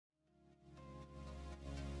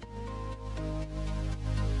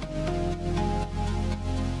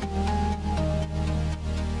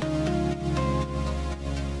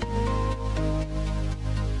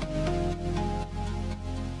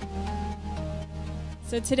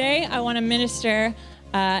So today I want to minister,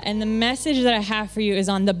 and the message that I have for you is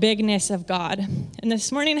on the bigness of God. And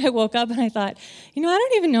this morning I woke up and I thought, I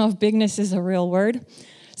don't even know if bigness is a real word.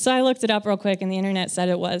 So I looked it up real quick, and the internet said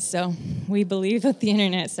it was. So we believe what the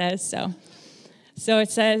internet says. So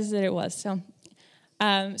it says that it was. So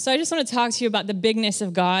I just want to talk to you about the bigness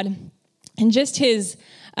of God and just His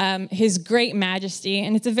great majesty.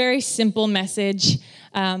 And it's a very simple message,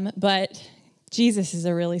 but Jesus is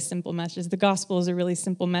a really simple message. The gospel is a really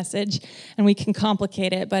simple message, and we can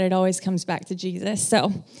complicate it, but it always comes back to Jesus.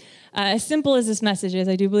 So as simple as this message is,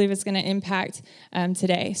 I do believe it's going to impact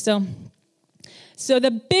today. So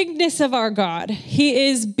the bigness of our God, He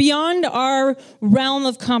is beyond our realm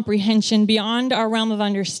of comprehension, beyond our realm of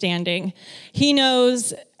understanding. He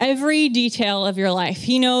knows every detail of your life.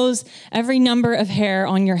 He knows every number of hair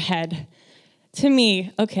on your head. To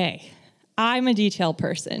me, okay, I'm a detail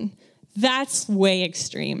person. That's way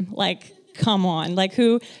extreme. Like, come on. Like,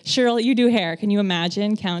 Cheryl, you do hair. Can you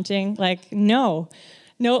imagine counting? Like, no,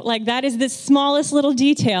 like that is the smallest little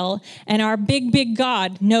detail. And our big, big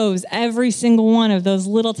God knows every single one of those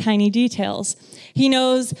little tiny details. He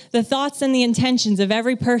knows the thoughts and the intentions of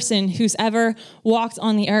every person who's ever walked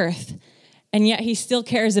on the earth. And yet He still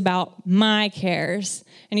cares about my cares,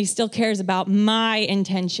 and He still cares about my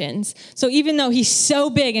intentions. So even though He's so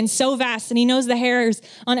big and so vast, and He knows the hairs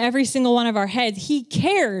on every single one of our heads, He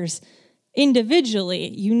cares individually,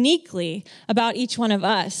 uniquely about each one of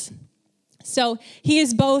us. So He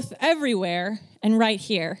is both everywhere and right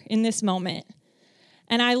here in this moment.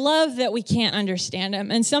 And I love that we can't understand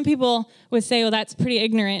Him. And some people would say, well, that's pretty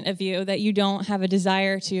ignorant of you, that you don't have a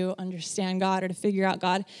desire to understand God or to figure out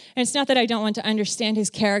God. And it's not that I don't want to understand His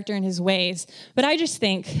character and His ways, but I just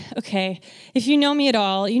think, okay, if you know me at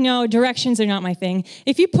all, you know directions are not my thing.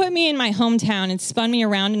 If you put me in my hometown and spun me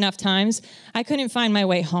around enough times, I couldn't find my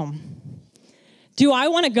way home. Do I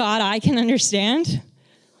want a God I can understand?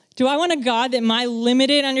 Do I want a God that my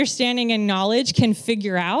limited understanding and knowledge can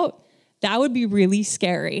figure out? That would be really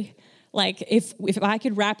scary. Like, if I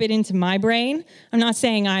could wrap it into my brain, I'm not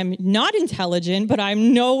saying I'm not intelligent, but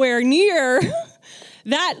I'm nowhere near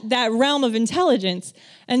that realm of intelligence.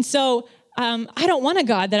 And so I don't want a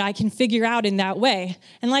God that I can figure out in that way.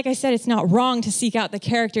 And like I said, it's not wrong to seek out the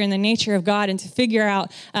character and the nature of God and to figure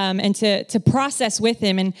out and to process with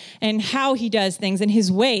Him and how He does things and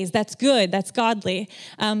His ways. That's good. That's godly.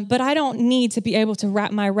 But I don't need to be able to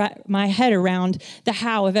wrap my head around the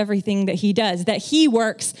how of everything that He does, that He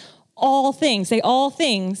works all things, say all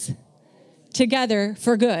things together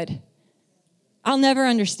for good. I'll never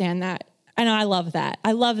understand that. And I love that.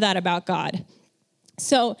 I love that about God.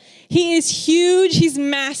 So He is huge, He's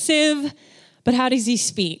massive, but how does He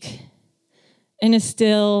speak? In a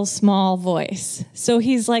still, small voice. So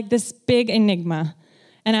He's like this big enigma,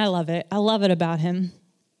 and I love it. I love it about Him.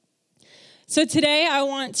 So today I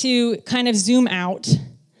want to kind of zoom out,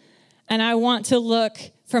 and I want to look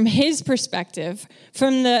from His perspective,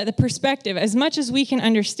 from the perspective, as much as we can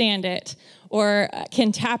understand it or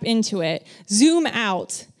can tap into it, zoom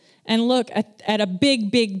out and look at a big,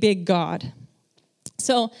 big, big God.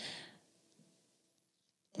 So,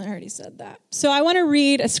 I already said that. So I want to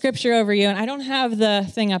read a scripture over you, and I don't have the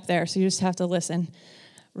thing up there, so you just have to listen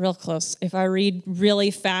real close. If I read really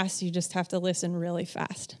fast, you just have to listen really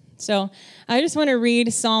fast. So I just want to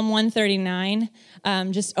read Psalm 139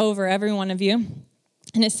 just over every one of you.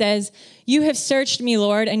 And it says, "You have searched me,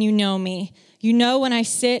 Lord, and you know me. You know when I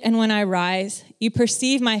sit and when I rise. You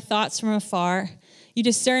perceive my thoughts from afar. You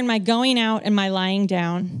discern my going out and my lying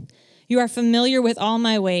down. You are familiar with all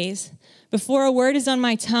my ways. Before a word is on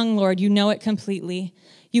my tongue, Lord, you know it completely.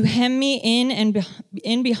 You hem me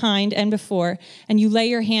in behind and before, and you lay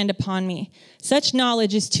your hand upon me. Such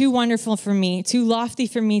knowledge is too wonderful for me, too lofty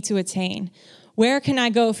for me to attain. Where can I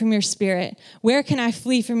go from your spirit? Where can I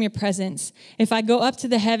flee from your presence? If I go up to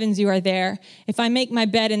the heavens, you are there. If I make my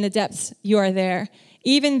bed in the depths, you are there.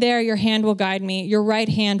 Even there your hand will guide me. Your right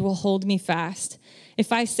hand will hold me fast.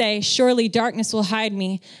 If I say, surely darkness will hide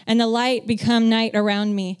me, and the light become night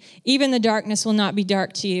around me, even the darkness will not be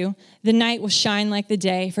dark to you. The night will shine like the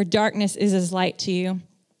day, for darkness is as light to you.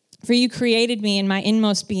 For you created me in my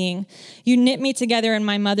inmost being. You knit me together in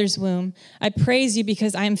my mother's womb. I praise you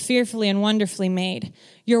because I am fearfully and wonderfully made.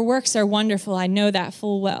 Your works are wonderful, I know that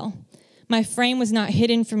full well. My frame was not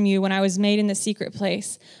hidden from you when I was made in the secret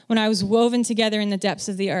place, when I was woven together in the depths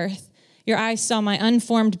of the earth. Your eyes saw my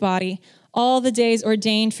unformed body. All the days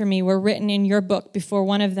ordained for me were written in your book before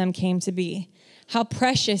one of them came to be. How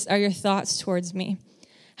precious are your thoughts towards me.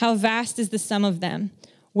 How vast is the sum of them.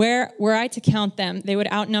 Were I to count them, they would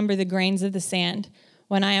outnumber the grains of the sand.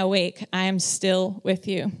 When I awake, I am still with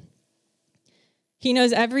you. He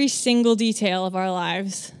knows every single detail of our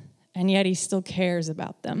lives, and yet he still cares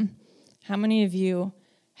about them. How many of you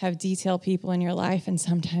have detailed people in your life, and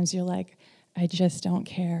sometimes you're like, I just don't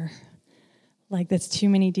care. Like, that's too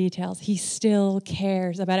many details. He still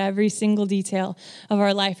cares about every single detail of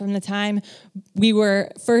our life from the time we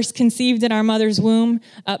were first conceived in our mother's womb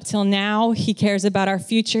up till now. He cares about our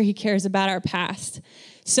future. He cares about our past.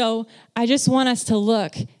 So I just want us to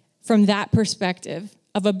look from that perspective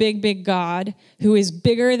of a big, big God who is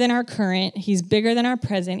bigger than our current. He's bigger than our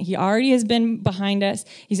present. He already has been behind us.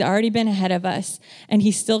 He's already been ahead of us, and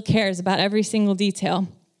he still cares about every single detail.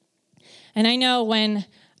 And I know when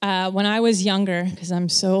I was younger, because I'm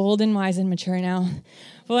so old and wise and mature now,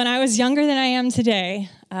 but when I was younger than I am today,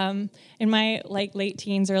 in my late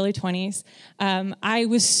teens, early 20s, I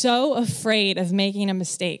was so afraid of making a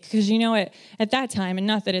mistake. Because at that time, and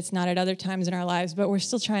not that it's not at other times in our lives, but we're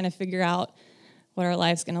still trying to figure out what our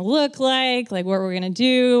life's going to look like what we're going to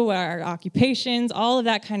do, what our occupations, all of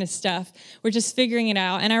that kind of stuff. We're just figuring it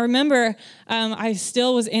out. And I remember I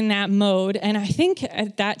still was in that mode. And I think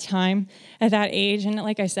at that time, at that age, and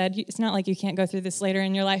like I said, it's not like you can't go through this later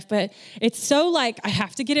in your life, but it's so like I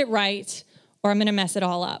have to get it right or I'm going to mess it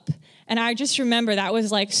all up. And I just remember that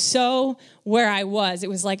was so where I was. It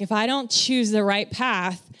was like if I don't choose the right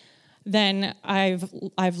path, then I've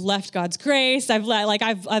left God's grace. I've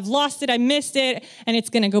lost it. I missed it, and it's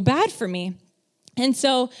going to go bad for me. And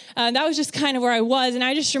so that was just kind of where I was, and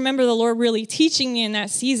I just remember the Lord really teaching me in that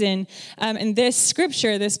season. And this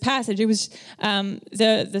scripture, this passage, it was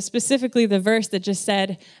specifically the verse that just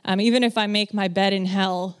said, "Even if I make my bed in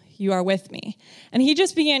hell, you are with me." And He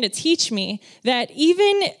just began to teach me that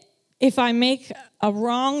even if I make a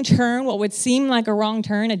wrong turn, what would seem like a wrong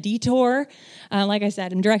turn, a detour, like I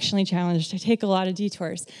said, I'm directionally challenged. I take a lot of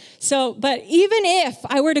detours. But even if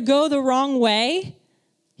I were to go the wrong way,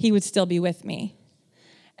 He would still be with me.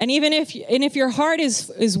 And even if your heart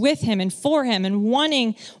is with Him and for Him and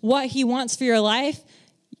wanting what He wants for your life,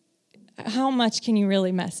 how much can you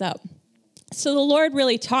really mess up? So the Lord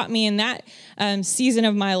really taught me in that season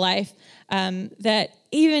of my life that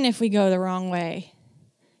even if we go the wrong way,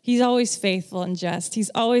 He's always faithful and just. He's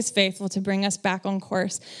always faithful to bring us back on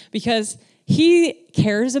course because He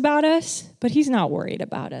cares about us, but He's not worried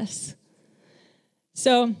about us.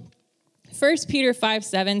 So 1 Peter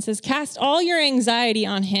 5:7 says, "Cast all your anxiety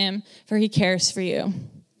on Him, for He cares for you."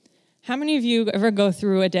 How many of you ever go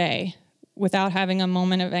through a day without having a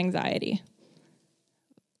moment of anxiety?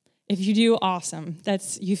 If you do, awesome.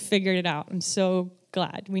 You figured it out. I'm so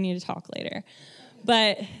glad. We need to talk later.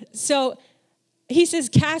 But so He says,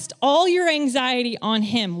 cast all your anxiety on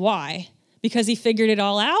Him. Why? Because He figured it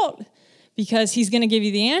all out? Because He's going to give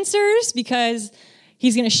you the answers? Because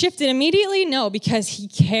He's going to shift it immediately? No, because He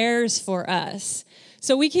cares for us.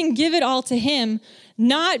 So we can give it all to Him,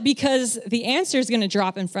 not because the answer is going to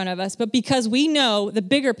drop in front of us, but because we know the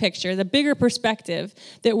bigger picture, the bigger perspective,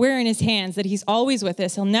 that we're in His hands, that He's always with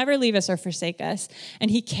us. He'll never leave us or forsake us,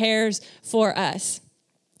 and He cares for us.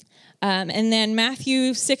 And then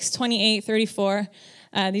Matthew 6:28-34.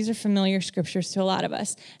 These are familiar scriptures to a lot of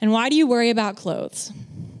us. "And why do you worry about clothes?"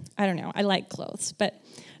 I don't know. I like clothes, but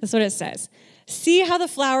that's what it says. "See how the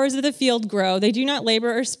flowers of the field grow. They do not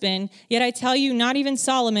labor or spin. Yet I tell you, not even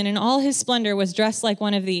Solomon in all his splendor was dressed like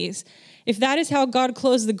one of these. If that is how God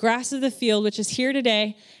clothes the grass of the field, which is here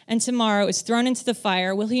today and tomorrow is thrown into the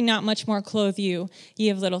fire, will He not much more clothe you, ye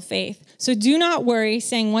of little faith? So do not worry,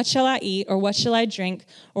 saying, what shall I eat, or what shall I drink,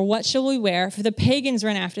 or what shall we wear? For the pagans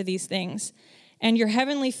run after these things. And your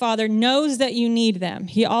heavenly Father knows that you need them."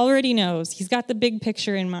 He already knows. He's got the big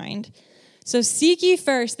picture in mind. "So seek ye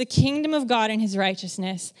first the kingdom of God and His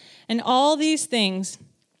righteousness, and all these things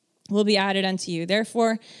will be added unto you.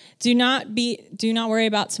 Therefore, do not worry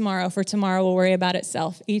about tomorrow, for tomorrow will worry about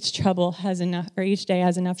itself. Each day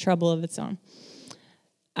has enough trouble of its own."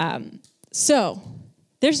 So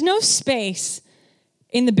there's no space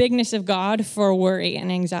in the bigness of God for worry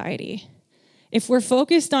and anxiety. If we're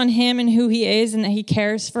focused on Him and who He is and that He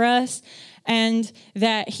cares for us and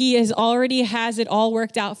that He already has it all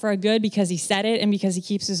worked out for our good because He said it and because He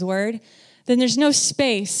keeps His word, then there's no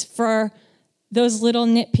space for those little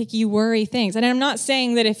nitpicky worry things. And I'm not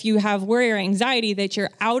saying that if you have worry or anxiety that you're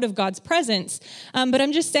out of God's presence, but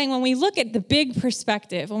I'm just saying when we look at the big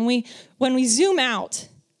perspective, when we zoom out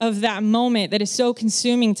of that moment that is so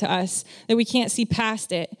consuming to us that we can't see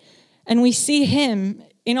past it, and we see Him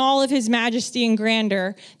in all of His majesty and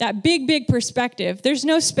grandeur, that big, big perspective, there's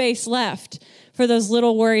no space left for those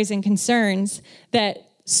little worries and concerns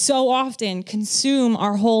that so often consume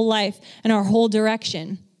our whole life and our whole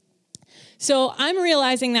direction. So I'm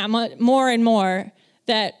realizing that more and more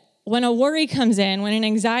that when a worry comes in, when an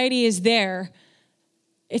anxiety is there,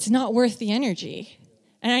 it's not worth the energy.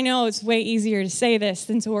 And I know it's way easier to say this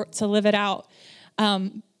than to live it out.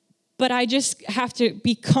 But I just have to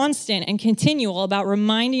be constant and continual about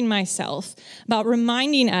reminding myself, about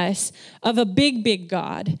reminding us of a big, big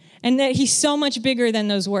God, and that he's so much bigger than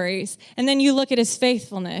those worries. And then you look at his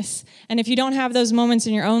faithfulness. And if you don't have those moments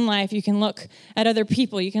in your own life, you can look at other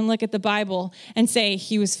people. You can look at the Bible and say,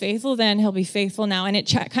 he was faithful then, he'll be faithful now. And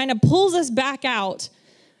it kind of pulls us back out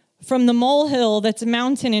from the molehill that's a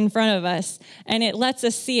mountain in front of us, and it lets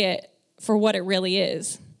us see it for what it really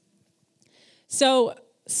is. So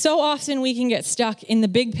often we can get stuck in the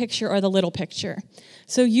big picture or the little picture.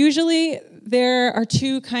 So usually there are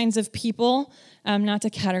two kinds of people, not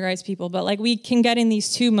to categorize people, but like we can get in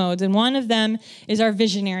these two modes. And one of them is our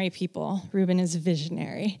visionary people. Ruben is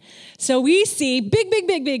visionary. So we see big, big,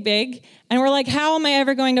 big, big, big, and we're like, how am I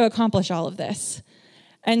ever going to accomplish all of this?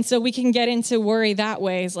 And so we can get into worry that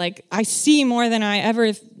way. It's like, I see more than I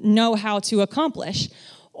ever know how to accomplish.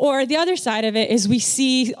 Or the other side of it is we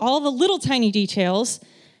see all the little tiny details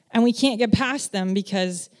and we can't get past them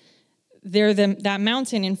because they're that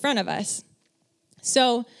mountain in front of us.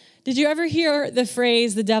 So, did you ever hear the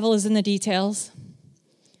phrase, the devil is in the details?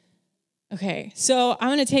 Okay, so I'm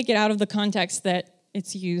going to take it out of the context that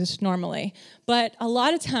it's used normally. But a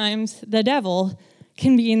lot of times, the devil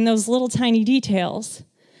can be in those little tiny details.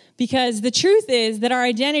 Because the truth is that our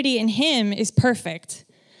identity in him is perfect.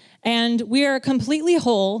 And we are completely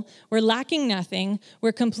whole. We're lacking nothing.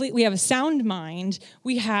 We have a sound mind.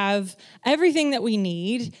 We have everything that we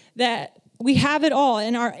need. That we have it all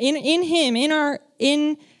in him,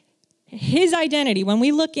 in his identity. When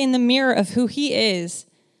we look in the mirror of who he is,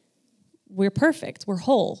 we're perfect. We're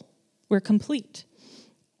whole. We're complete.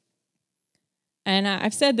 And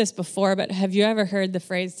I've said this before, but have you ever heard the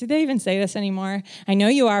phrase, do they even say this anymore? I know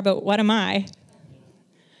you are, but what am I?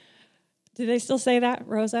 Do they still say that,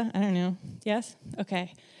 Rosa? I don't know. Yes?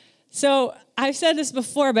 Okay. So I've said this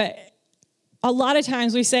before, but a lot of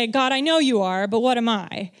times we say, God, I know you are, but what am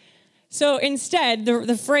I? So instead,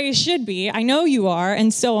 the phrase should be, I know you are,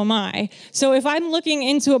 and so am I. So if I'm looking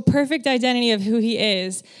into a perfect identity of who he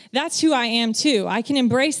is, that's who I am too. I can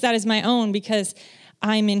embrace that as my own because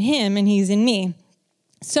I'm in him and he's in me.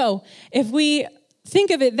 So if we think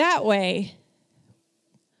of it that way,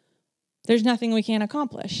 there's nothing we can't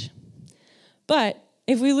accomplish. But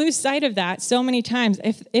if we lose sight of that so many times,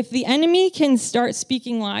 if the enemy can start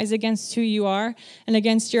speaking lies against who you are and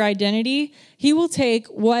against your identity, he will take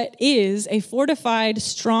what is a fortified,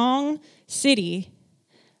 strong city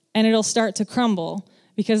and it'll start to crumble.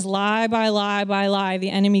 Because lie by lie by lie,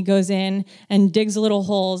 the enemy goes in and digs little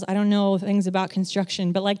holes. I don't know things about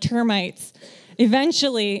construction, but like termites,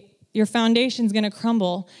 eventually your foundation's going to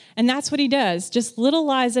crumble. And that's what he does. Just little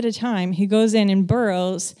lies at a time. He goes in and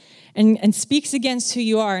burrows and speaks against who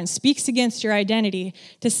you are and speaks against your identity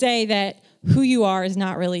to say that who you are is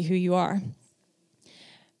not really who you are.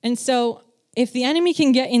 And so if the enemy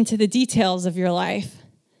can get into the details of your life,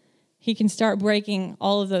 he can start breaking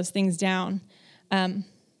all of those things down.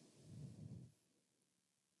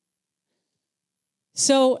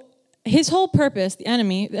 So his whole purpose, the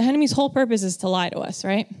enemy's whole purpose is to lie to us,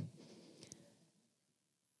 right?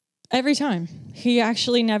 Every time. He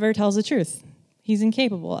actually never tells the truth. He's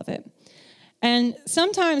incapable of it. And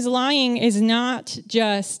sometimes lying is not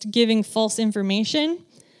just giving false information,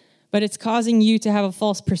 but it's causing you to have a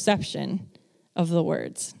false perception of the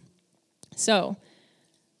words. So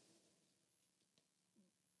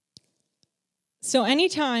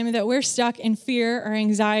anytime that we're stuck in fear or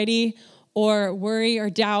anxiety or worry or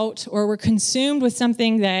doubt, or we're consumed with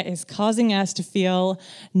something that is causing us to feel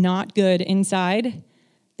not good inside,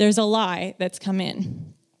 there's a lie that's come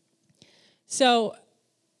in. So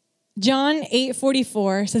John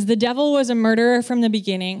 8:44 says, the devil was a murderer from the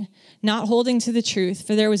beginning, not holding to the truth,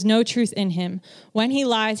 for there was no truth in him. When he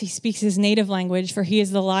lies, he speaks his native language, for he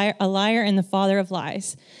is a liar and the father of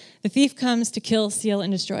lies. The thief comes to kill, steal,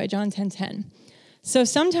 and destroy. John 10:10. So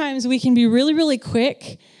sometimes we can be really, really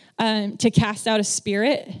quick to cast out a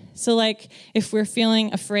spirit. So like if we're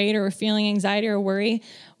feeling afraid or we're feeling anxiety or worry,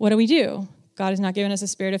 what do? God has not given us a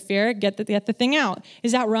spirit of fear. Get the thing out.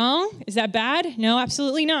 Is that wrong? Is that bad? No,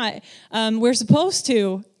 absolutely not. We're supposed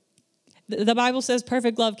to. The Bible says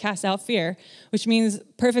perfect love casts out fear, which means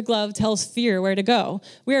perfect love tells fear where to go.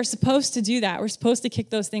 We are supposed to do that. We're supposed to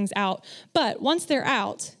kick those things out. But once they're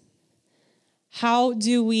out, how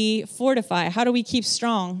do we fortify? How do we keep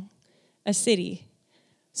strong a city?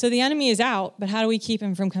 So the enemy is out, but how do we keep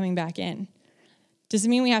him from coming back in? Does it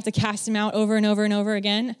mean we have to cast him out over and over and over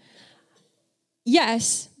again?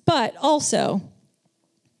 Yes, but also,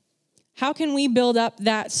 How can we build up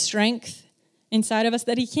that strength inside of us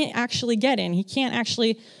that he can't actually get in?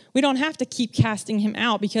 We don't have to keep casting him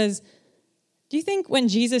out, because do you think when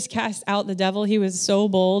Jesus cast out the devil, he was so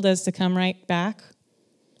bold as to come right back?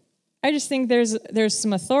 I just think there's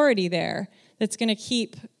some authority there that's going to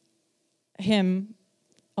keep him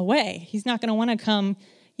away. He's not going to want to come,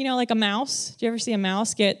 like a mouse. Do you ever see a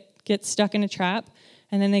mouse get stuck in a trap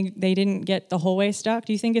and then they didn't get the whole way stuck?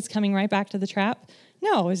 Do you think it's coming right back to the trap?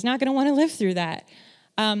 No, it's not going to want to live through that.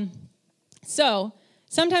 So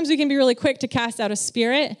sometimes we can be really quick to cast out a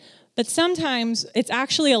spirit, but sometimes it's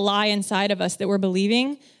actually a lie inside of us that we're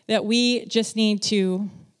believing that we just need to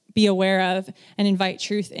be aware of and invite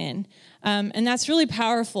truth in. And that's really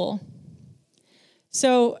powerful.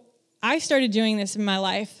 So I started doing this in my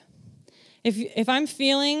life. If I'm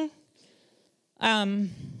feeling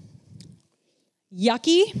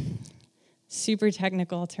yucky, super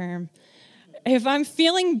technical term. If I'm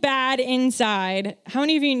feeling bad inside, how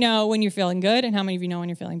many of you know when you're feeling good, and how many of you know when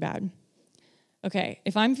you're feeling bad? Okay,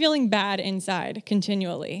 if I'm feeling bad inside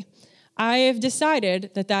continually, I have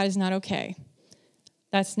decided that is not okay.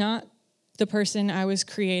 That's not the person I was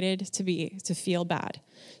created to be, to feel bad.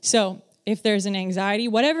 So if there's an anxiety,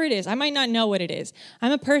 whatever it is, I might not know what it is.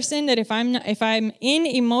 I'm a person that if I'm in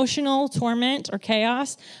emotional torment or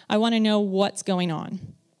chaos, I want to know what's going on.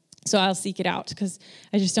 So I'll seek it out because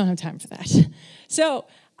I just don't have time for that. So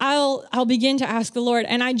I'll begin to ask the Lord,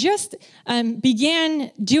 and I just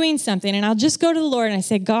began doing something, and I'll just go to the Lord and I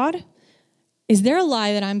say, God, is there a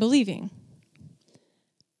lie that I'm believing?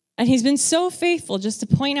 And he's been so faithful just to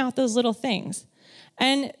point out those little things.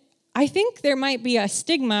 And I think there might be a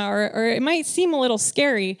stigma, or it might seem a little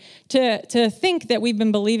scary to think that we've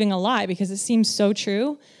been believing a lie because it seems so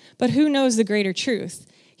true. But who knows the greater truth?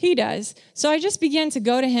 He does. So I just began to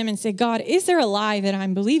go to him and say, God, is there a lie that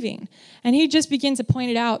I'm believing? And he just began to point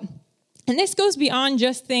it out. And this goes beyond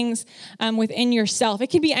just things within yourself. It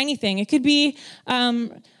could be anything. It could be,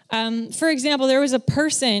 for example, there was a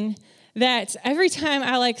person that every time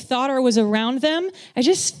I thought or was around them, I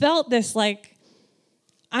just felt this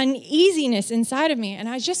uneasiness inside of me. And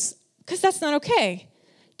because that's not okay.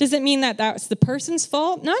 Does it mean that that's the person's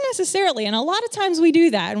fault? Not necessarily. And a lot of times we do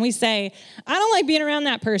that and we say, I don't like being around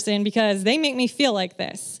that person because they make me feel like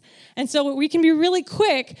this. And so we can be really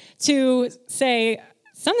quick to say,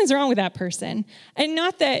 something's wrong with that person. And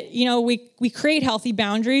not that, we create healthy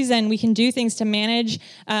boundaries and we can do things to manage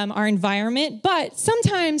our environment, but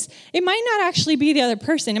sometimes it might not actually be the other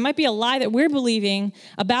person. It might be a lie that we're believing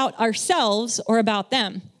about ourselves or about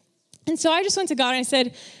them. And so I just went to God and I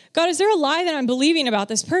said, God, is there a lie that I'm believing about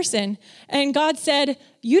this person? And God said,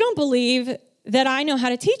 you don't believe that I know how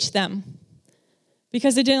to teach them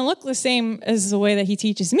because it didn't look the same as the way that he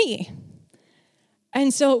teaches me.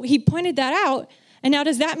 And so he pointed that out. And now,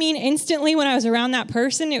 does that mean instantly when I was around that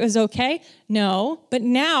person, it was okay? No. But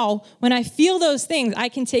now, when I feel those things, I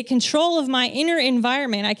can take control of my inner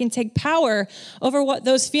environment. I can take power over what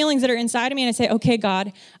those feelings that are inside of me. And I say, okay,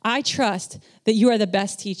 God, I trust that you are the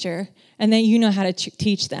best teacher and that you know how to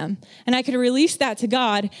teach them. And I could release that to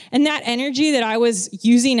God. And that energy that I was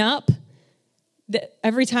using up that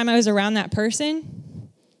every time I was around that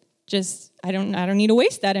person, I don't need to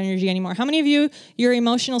waste that energy anymore. How many of you, your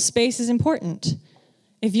emotional space is important?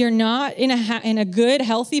 If you're not in a good,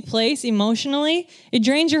 healthy place emotionally, it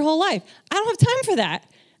drains your whole life. I don't have time for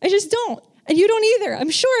that. I just don't. And you don't either.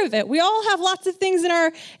 I'm sure of it. We all have lots of things in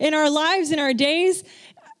our lives, in our days.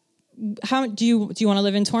 How do you want to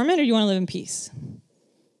live in torment or do you want to live in peace?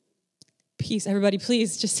 Peace. Everybody,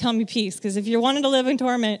 please just tell me peace. Because if you're wanting to live in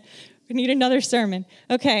torment, we need another sermon.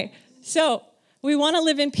 Okay. So we want to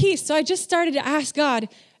live in peace. So I just started to ask God,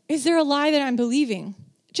 is there a lie that I'm believing?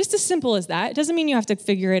 Just as simple as that. It doesn't mean you have to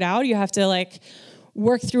figure it out. You have to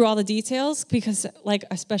work through all the details because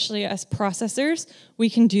especially as processors, we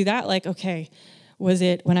can do that. Okay, was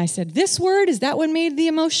it when I said this word? Is that what made the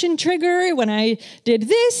emotion trigger? When I did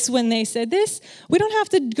this, when they said this? We don't have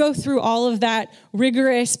to go through all of that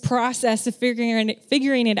rigorous process of figuring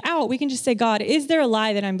it out. We can just say, God, is there a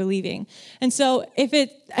lie that I'm believing? And so if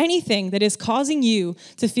it's anything that is causing you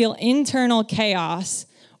to feel internal chaos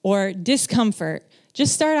or discomfort,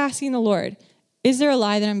 just start asking the Lord, is there a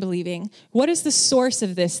lie that I'm believing? What is the source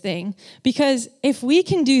of this thing? Because if we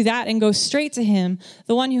can do that and go straight to him,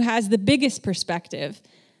 the one who has the biggest perspective,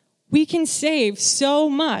 we can save so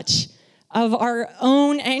much of our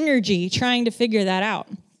own energy trying to figure that out.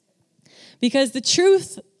 Because the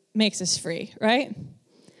truth makes us free, right?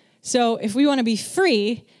 So if we want to be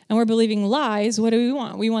free and we're believing lies, what do we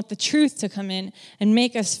want? We want the truth to come in and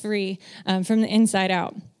make us free from the inside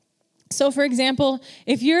out. So, for example,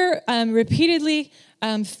 if you're repeatedly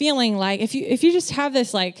feeling like, if you just have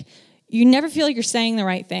this, like, you never feel like you're saying the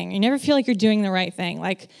right thing, you never feel like you're doing the right thing,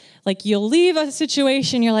 like you'll leave a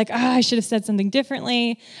situation, you're like, I should have said something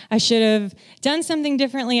differently, I should have done something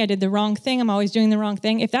differently, I did the wrong thing, I'm always doing the wrong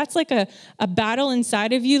thing. If that's like a battle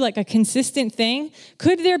inside of you, like a consistent thing,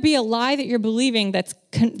 could there be a lie that you're believing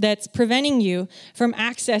that's preventing you from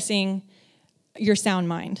accessing your sound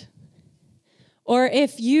mind? Or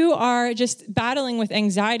if you are just battling with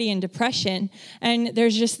anxiety and depression, and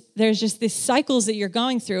there's just these cycles that you're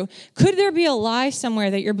going through, could there be a lie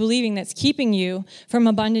somewhere that you're believing that's keeping you from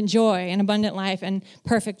abundant joy and abundant life and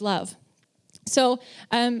perfect love? So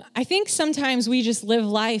I think sometimes we just live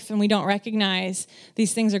life and we don't recognize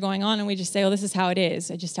these things are going on, and we just say, this is how it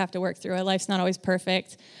is. I just have to work through it. Life's not always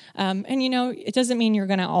perfect. And it doesn't mean you're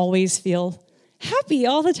going to always feel happy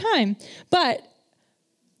all the time. But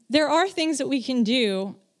there are things that we can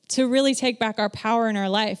do to really take back our power in our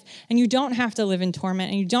life. And you don't have to live in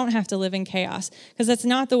torment, and you don't have to live in chaos, because that's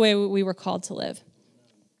not the way we were called to live.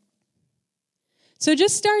 So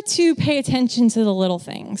just start to pay attention to the little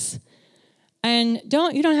things. And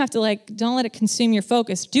you don't have to don't let it consume your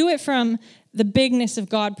focus. Do it from the bigness of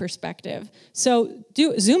God perspective. So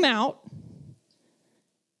zoom out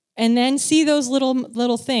and then see those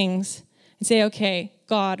little things and say, okay,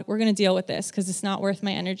 God, we're going to deal with this because it's not worth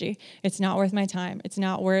my energy. It's not worth my time. It's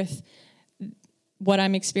not worth what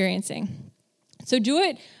I'm experiencing. So do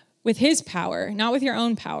it with his power, not with your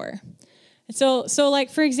own power. And so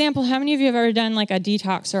for example, how many of you have ever done a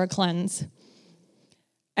detox or a cleanse?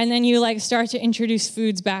 And then you start to introduce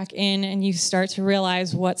foods back in, and you start to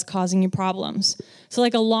realize what's causing you problems. So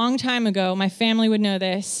a long time ago, my family would know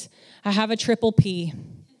this. I have a triple P.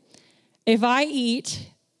 If I eat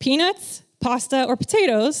peanuts, pasta, or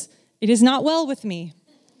potatoes, it is not well with me.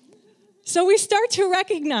 So we start to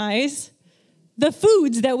recognize the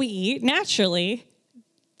foods that we eat naturally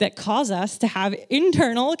that cause us to have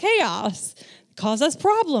internal chaos, cause us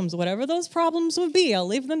problems, whatever those problems would be. I'll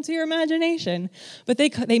leave them to your imagination. But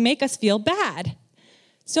they make us feel bad.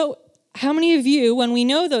 So how many of you, when we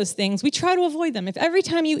know those things, we try to avoid them? If every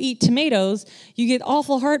time you eat tomatoes, you get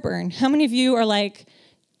awful heartburn, how many of you are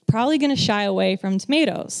probably going to shy away from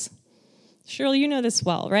tomatoes? Shirley, you know this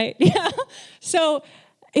well, right? Yeah. So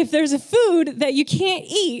if there's a food that you can't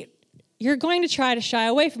eat, you're going to try to shy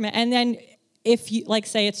away from it. And then if you,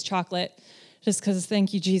 say it's chocolate, just because,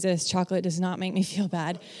 thank you, Jesus, chocolate does not make me feel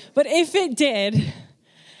bad. But if it did,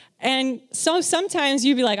 and so sometimes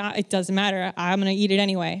you'd be like, it doesn't matter, I'm going to eat it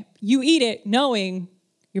anyway. You eat it knowing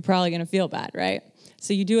you're probably going to feel bad, right?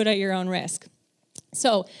 So you do it at your own risk.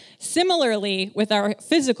 So similarly with our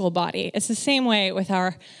physical body, it's the same way with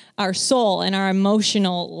our soul and our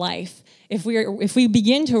emotional life. If we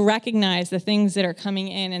begin to recognize the things that are coming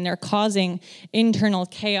in and they're causing internal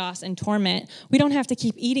chaos and torment, we don't have to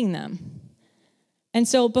keep eating them. And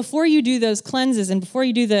so before you do those cleanses and before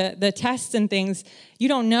you do the tests and things, you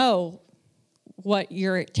don't know what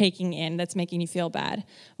you're taking in that's making you feel bad.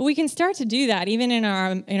 But we can start to do that even in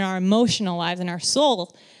our emotional lives, in our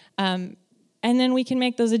soul. And then we can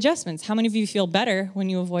make those adjustments. How many of you feel better when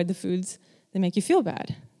you avoid the foods that make you feel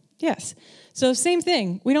bad? Yes. So same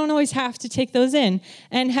thing. We don't always have to take those in.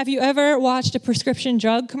 And have you ever watched a prescription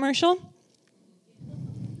drug commercial?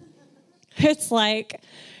 It's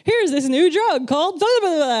here's this new drug called blah,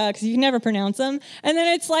 blah, blah, because you can never pronounce them. And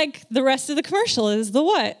then it's the rest of the commercial is the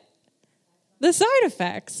what? The side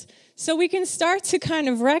effects. So we can start to kind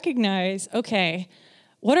of recognize, okay,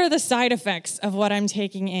 what are the side effects of what I'm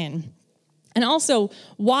taking in? And also,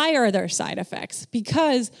 why are there side effects?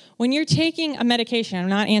 Because when you're taking a medication, I'm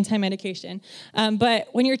not anti-medication, but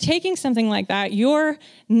when you're taking something like that, your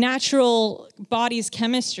natural body's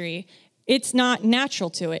chemistry, it's not natural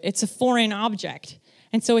to it. It's a foreign object.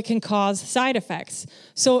 And so it can cause side effects.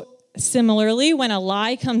 So similarly, when a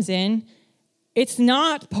lie comes in, it's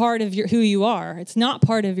not part of who you are. It's not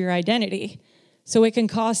part of your identity. So it can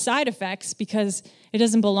cause side effects because it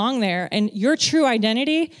doesn't belong there. And your true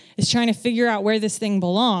identity is trying to figure out where this thing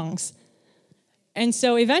belongs. And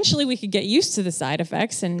so eventually we could get used to the side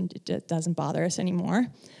effects and it doesn't bother us anymore.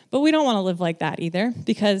 But we don't want to live like that either,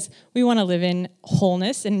 because we want to live in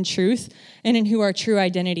wholeness and in truth and in who our true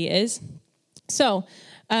identity is. So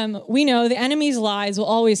we know the enemy's lies will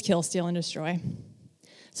always kill, steal, and destroy.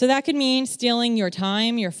 So that could mean stealing your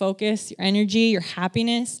time, your focus, your energy, your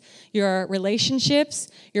happiness, your relationships,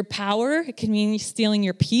 your power. It could mean stealing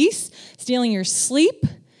your peace, stealing your sleep.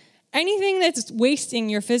 Anything that's wasting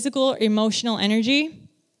your physical or emotional energy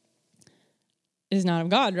is not of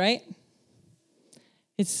God, right?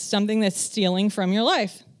 It's something that's stealing from your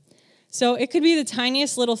life. So it could be the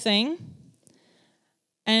tiniest little thing,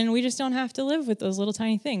 and we just don't have to live with those little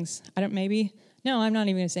tiny things. I'm not even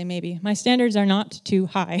going to say maybe. My standards are not too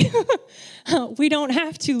high. We don't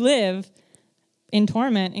have to live in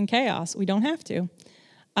torment and chaos. We don't have to.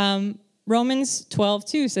 Romans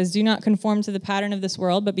 12:2 says, do not conform to the pattern of this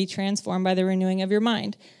world, but be transformed by the renewing of your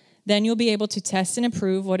mind. Then you'll be able to test and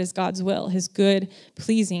approve what is God's will, his good,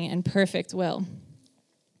 pleasing, and perfect will.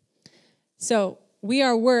 So we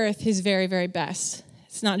are worth his very, very best.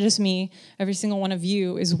 It's not just me. Every single one of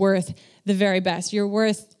you is worth the very best. You're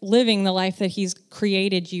worth living the life that he's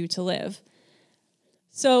created you to live.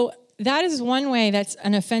 So that is one way that's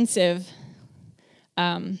an offensive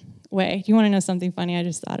way. Do you want to know something funny I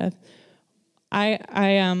just thought of?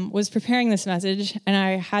 I was preparing this message, and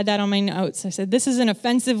I had that on my notes. I said, this is an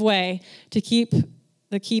offensive way to keep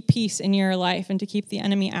peace in your life and to keep the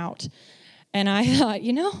enemy out. And I thought,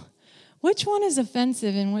 which one is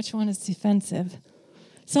offensive and which one is defensive?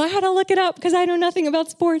 So I had to look it up because I know nothing about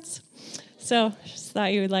sports. So just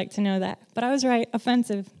thought you would like to know that. But I was right,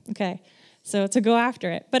 offensive. Okay, so to go after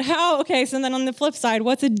it. But how? Okay, so then on the flip side,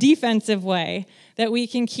 what's a defensive way that we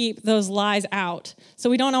can keep those lies out? So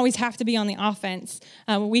we don't always have to be on the offense.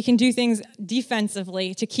 We can do things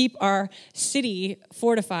defensively to keep our city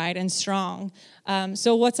fortified and strong.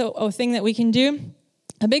 So what's a thing that we can do?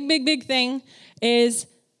 A big, big, big thing is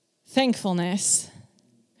thankfulness.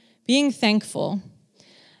 Being thankful.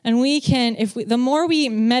 And the more we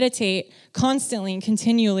meditate constantly and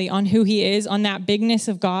continually on who he is, on that bigness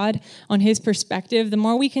of God, on his perspective, the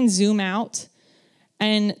more we can zoom out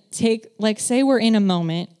and say we're in a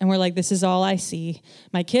moment and we're like, this is all I see.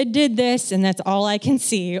 My kid did this and that's all I can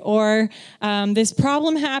see. Or this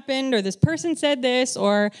problem happened, or this person said this,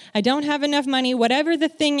 or I don't have enough money, whatever the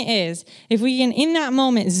thing is. If we can, in that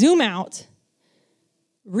moment, zoom out,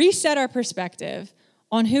 reset our perspective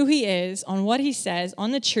on who he is, on what he says,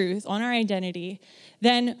 on the truth, on our identity,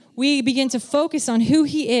 then we begin to focus on who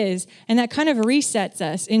he is, and that kind of resets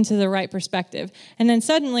us into the right perspective. And then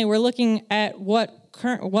suddenly we're looking at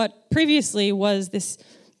what previously was this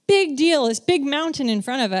big deal, this big mountain in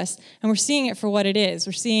front of us, and we're seeing it for what it is.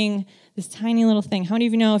 We're seeing this tiny little thing. How many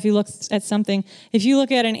of you know if you look at something, if you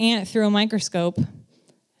look at an ant through a microscope,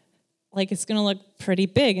 it's going to look pretty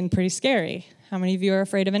big and pretty scary? How many of you are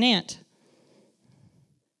afraid of an ant?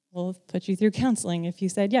 We'll put you through counseling if you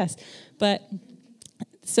said yes. But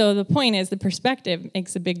so the point is, the perspective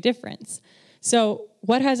makes a big difference. So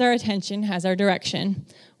what has our attention has our direction.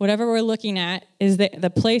 Whatever we're looking at is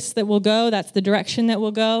the place that we'll go. That's the direction that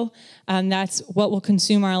we'll go. That's what will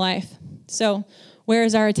consume our life. So where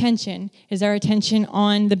is our attention? Is our attention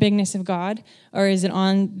on the bigness of God, or is it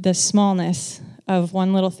on the smallness of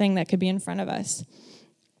one little thing that could be in front of us?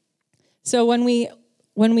 So when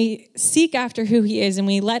we seek after who he is and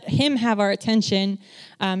we let him have our attention,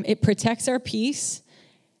 it protects our peace.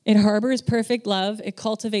 It harbors perfect love. It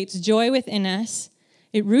cultivates joy within us.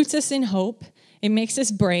 It roots us in hope. It makes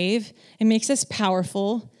us brave. It makes us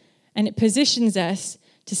powerful. And it positions us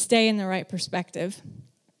to stay in the right perspective.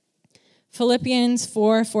 Philippians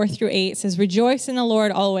 4:4-8 says, rejoice in the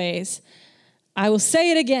Lord always. I will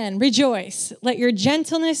say it again, rejoice. Let your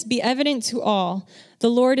gentleness be evident to all. The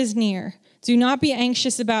Lord is near. Do not be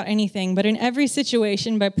anxious about anything, but in every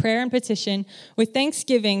situation, by prayer and petition, with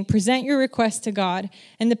thanksgiving, present your requests to God,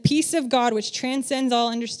 and the peace of God, which transcends all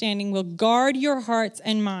understanding, will guard your hearts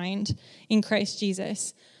and mind in Christ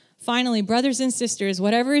Jesus. Finally, brothers and sisters,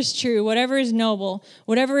 whatever is true, whatever is noble,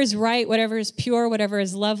 whatever is right, whatever is pure, whatever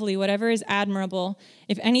is lovely, whatever is admirable,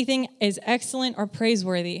 if anything is excellent or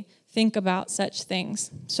praiseworthy, think about such things.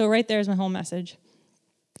 So right there is my whole message.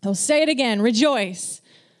 I'll say it again, rejoice.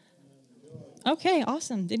 Okay,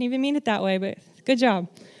 awesome. Didn't even mean it that way, but good job.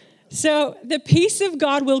 So the peace of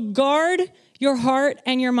God will guard your heart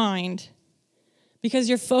and your mind because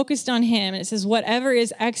you're focused on him. And it says, whatever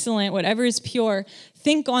is excellent, whatever is pure,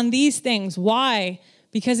 think on these things. Why?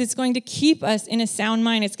 Because it's going to keep us in a sound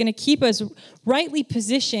mind. It's going to keep us rightly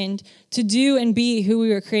positioned to do and be who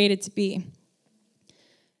we were created to be.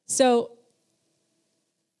 So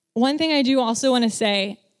one thing I do also want to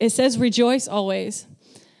say, it says rejoice always.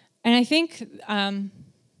 And I think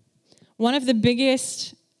one of the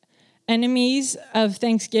biggest enemies of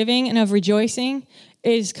Thanksgiving and of rejoicing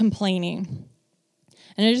is complaining.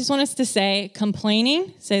 And I just want us to say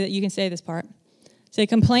complaining, say that you can say this part. Say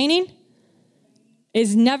complaining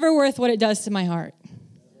is never worth what it does to my heart.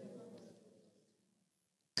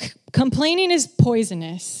 Complaining is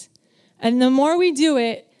poisonous. And the more we do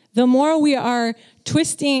it, the more we are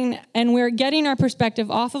twisting and we're getting our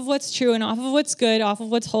perspective off of what's true and off of what's good, off of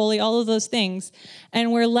what's holy, all of those things,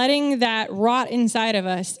 and we're letting that rot inside of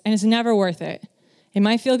us, and it's never worth it. It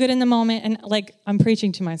might feel good in the moment, and like I'm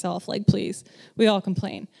preaching to myself, like please, we all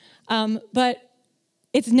complain. But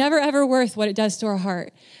it's never ever worth what it does to our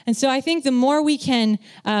heart. And so I think the more we can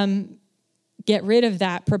get rid of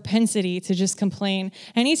that propensity to just complain.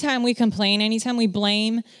 Anytime we complain, anytime we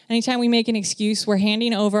blame, anytime we make an excuse, we're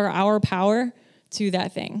handing over our power to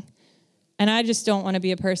that thing. And I just don't want to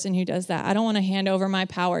be a person who does that. I don't want to hand over my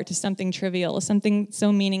power to something trivial, something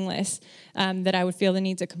so meaningless that I would feel the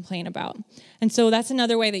need to complain about. And so that's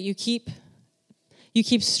another way that you keep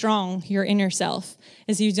strong your inner self,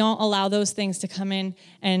 is you don't allow those things to come in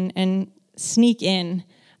and sneak in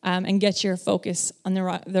and get your focus on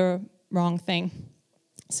the wrong thing.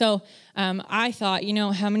 So I thought,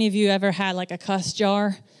 how many of you ever had like a cuss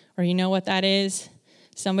jar, or you know what that is?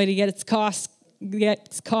 Somebody gets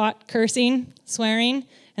caught cursing, swearing,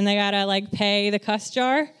 and they gotta like pay the cuss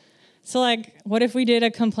jar. So like, what if we did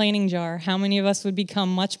a complaining jar? How many of us would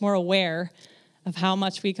become much more aware of how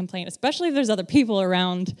much we complain, especially if there's other people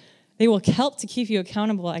around? They will help to keep you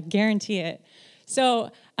accountable, I guarantee it. So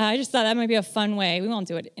I just thought that might be a fun way. We won't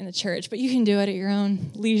do it in the church, but you can do it at your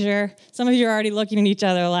own leisure. Some of you are already looking at each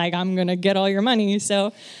other like, I'm going to get all your money.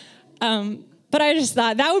 So, but I just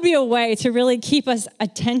thought that would be a way to really keep us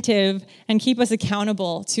attentive and keep us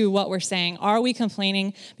accountable to what we're saying. Are we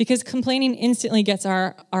complaining? Because complaining instantly gets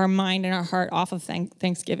our mind and our heart off of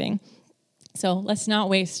Thanksgiving. So let's not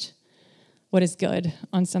waste what is good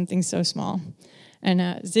on something so small.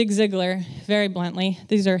 And Zig Ziglar, very bluntly,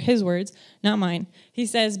 these are his words, not mine. He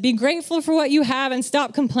says, be grateful for what you have and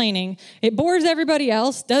stop complaining. It bores everybody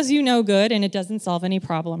else, does you no good, and it doesn't solve any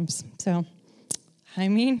problems. So,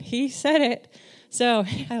 he said it. So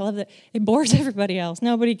I love that. It bores everybody else.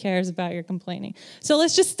 Nobody cares about your complaining. So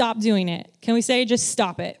let's just stop doing it. Can we say just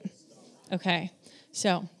stop it? Okay.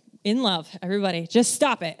 So in love, everybody, just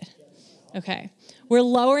stop it. Okay. We're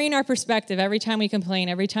lowering our perspective every time we complain,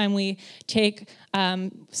 every time we take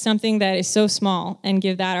something that is so small and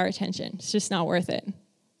give that our attention. It's just not worth it.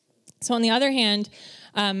 So on the other hand,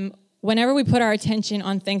 whenever we put our attention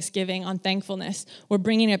on Thanksgiving, on thankfulness, we're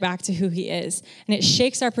bringing it back to who he is. And it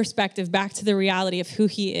shakes our perspective back to the reality of who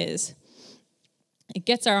he is. It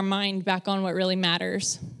gets our mind back on what really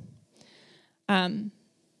matters.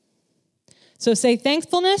 So say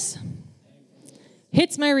thankfulness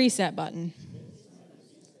hits my reset button.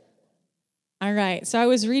 All right, so I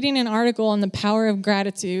was reading an article on the power of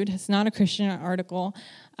gratitude. It's not a Christian article.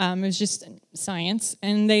 It was just science.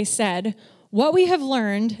 And they said, what we have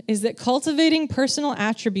learned is that cultivating personal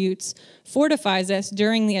attributes fortifies us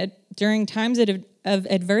during times of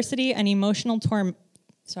adversity and emotional torment.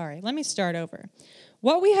 Let me start over.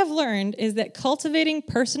 What we have learned is that cultivating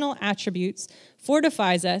personal attributes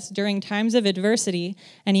fortifies us during times of adversity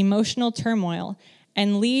and emotional turmoil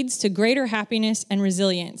and leads to greater happiness and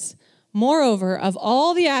resilience. Moreover, of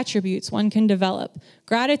all the attributes one can develop,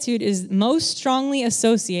 gratitude is most strongly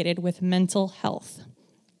associated with mental health.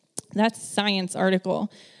 That's a science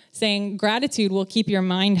article saying gratitude will keep your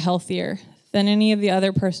mind healthier than any of the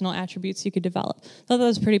other personal attributes you could develop. I thought that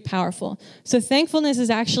was pretty powerful. So thankfulness is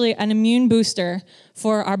actually an immune booster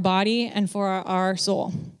for our body and for our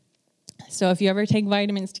soul. So if you ever take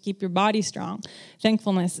vitamins to keep your body strong,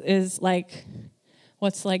 thankfulness is like,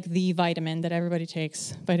 what's like the vitamin that everybody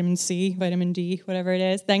takes? Vitamin C, vitamin D, whatever it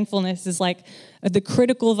is. Thankfulness is like the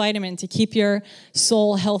critical vitamin to keep your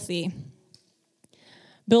soul healthy.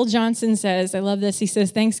 Bill Johnson says, I love this, he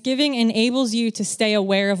says, Thanksgiving enables you to stay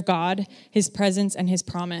aware of God, his presence, and his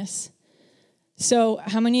promise. So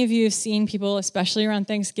how many of you have seen people, especially around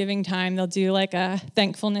Thanksgiving time, they'll do like a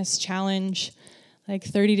thankfulness challenge, like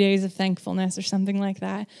 30 days of thankfulness or something like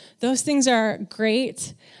that. Those things are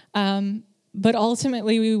great, but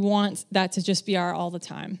ultimately we want that to just be our all the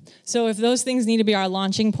time. So if those things need to be our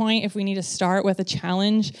launching point, if we need to start with a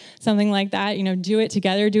challenge, something like that, do it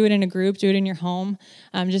together, do it in a group, do it in your home,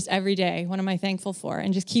 just every day. What am I thankful for?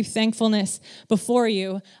 And just keep thankfulness before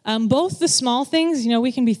you. Both the small things,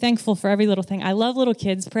 we can be thankful for every little thing. I love little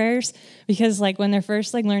kids' prayers because when they're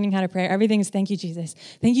first learning how to pray, everything is thank you, Jesus.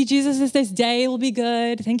 Thank you, Jesus, this day will be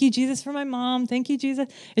good. Thank you, Jesus, for my mom. Thank you, Jesus.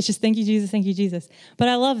 It's just thank you, Jesus, thank you, Jesus. But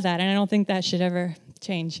I love that, and I don't think that should ever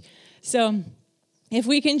change. So if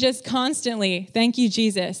we can just constantly, thank you,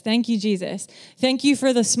 Jesus, thank you, Jesus. Thank you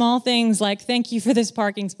for the small things like thank you for this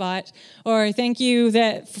parking spot, or thank you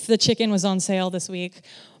that the chicken was on sale this week.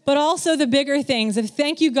 but also the bigger things of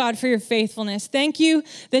thank you, God, for your faithfulness. Thank you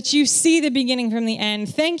that you see the beginning from the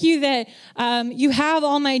end. Thank you that you have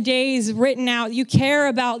all my days written out. You care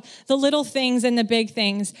about the little things and the big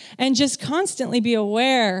things, and just constantly be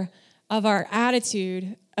aware of our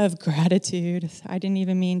attitude of gratitude. I didn't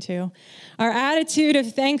even mean to. Our attitude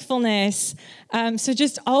of thankfulness. So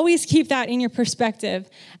just always keep that in your perspective.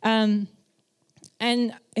 And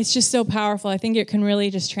it's just so powerful. I think it can really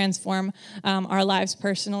just transform our lives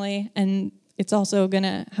personally. And it's also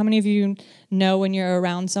how many of you know when you're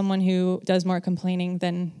around someone who does more complaining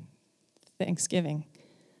than Thanksgiving?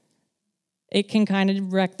 It can kind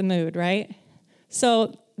of wreck the mood, right?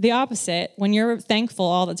 So the opposite, when you're thankful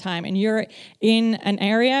all the time and you're in an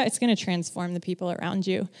area, it's going to transform the people around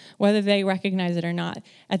you, whether they recognize it or not.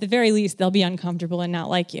 At the very least, they'll be uncomfortable and not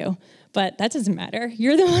like you. But that doesn't matter.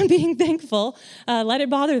 You're the one being thankful. Let it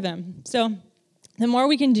bother them. So the more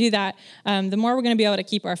we can do that, the more we're going to be able to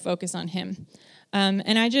keep our focus on him.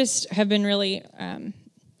 And I just have been really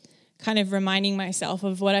kind of reminding myself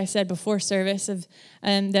of what I said before service, of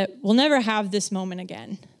that we'll never have this moment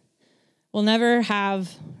again. We'll never have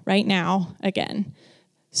right now again.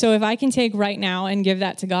 So if I can take right now and give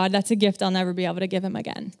that to God, that's a gift I'll never be able to give him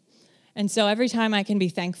again. And so every time I can be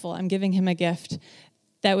thankful, I'm giving him a gift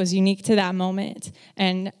that was unique to that moment.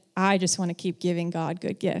 And I just want to keep giving God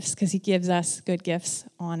good gifts because he gives us good gifts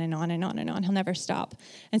on and on and on and on. He'll never stop.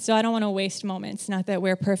 And so I don't want to waste moments. Not that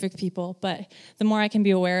we're perfect people, but the more I can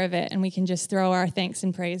be aware of it and we can just throw our thanks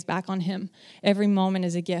and praise back on him. Every moment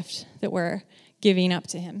is a gift that we're giving up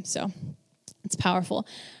to him. So it's powerful.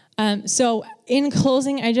 So in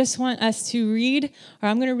closing, I just want us to read, or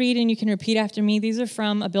I'm going to read and you can repeat after me. These are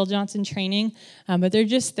from a Bill Johnson training, but they're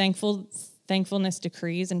just thankfulness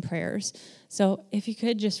decrees and prayers. So if you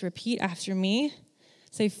could just repeat after me.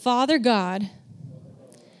 Say, Father God,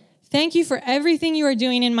 thank you for everything you are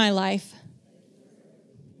doing in my life.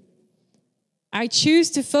 I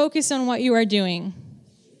choose to focus on what you are doing.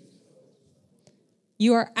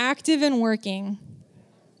 You are active and working.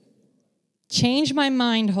 Change my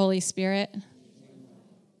mind, Holy Spirit.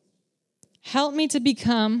 Help me to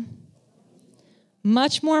become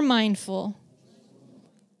much more mindful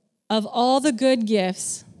of all the good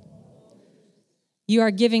gifts you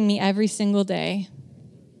are giving me every single day.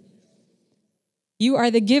 You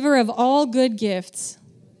are the giver of all good gifts.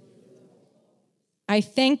 I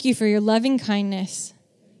thank you for your loving kindness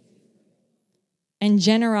and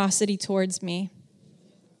generosity towards me.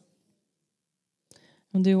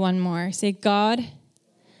 We'll do one more. Say, God,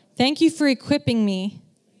 thank you for equipping me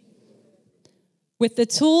with the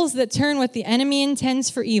tools that turn what the enemy intends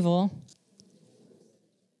for evil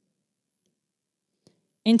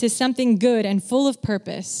into something good and full of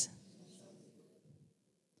purpose.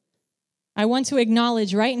 I want to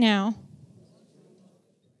acknowledge right now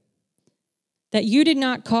that you did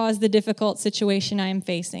not cause the difficult situation I am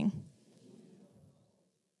facing.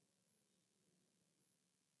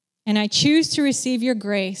 And I choose to receive your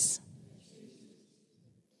grace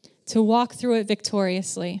to walk through it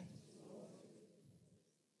victoriously.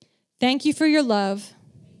 Thank you for your love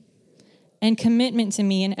and commitment to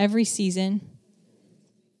me in every season.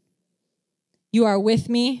 You are with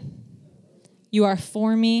me. You are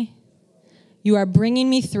for me. You are bringing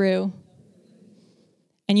me through.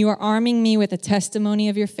 And you are arming me with a testimony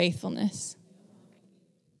of your faithfulness.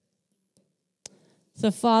 So,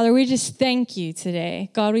 Father, we just thank you today.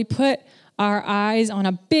 God, we put our eyes on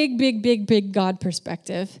a big, big, big, big God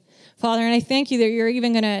perspective. Father, and I thank you that you're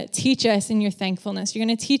even going to teach us in your thankfulness. You're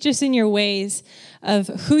going to teach us in your ways of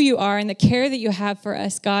who you are and the care that you have for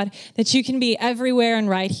us, God, that you can be everywhere and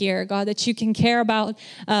right here, God, that you can care about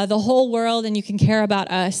the whole world and you can care about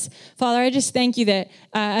us. Father, I just thank you that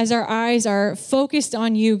as our eyes are focused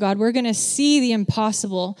on you, God, we're going to see the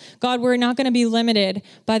impossible. God, we're not going to be limited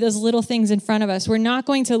by those little things in front of us. We're not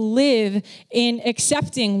going to live in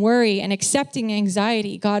accepting worry and accepting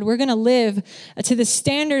anxiety. God, we're going to live to the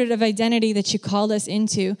standard of identity that you called us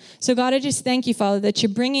into. So God, I just thank you, Father, that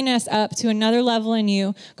you're bringing us up to another level in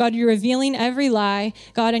you. God, you're revealing every lie,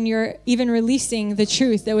 God, and you're even releasing the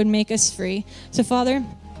truth that would make us free. So Father,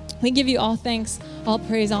 we give you all thanks, all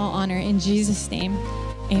praise, all honor in Jesus' name.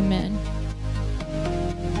 Amen.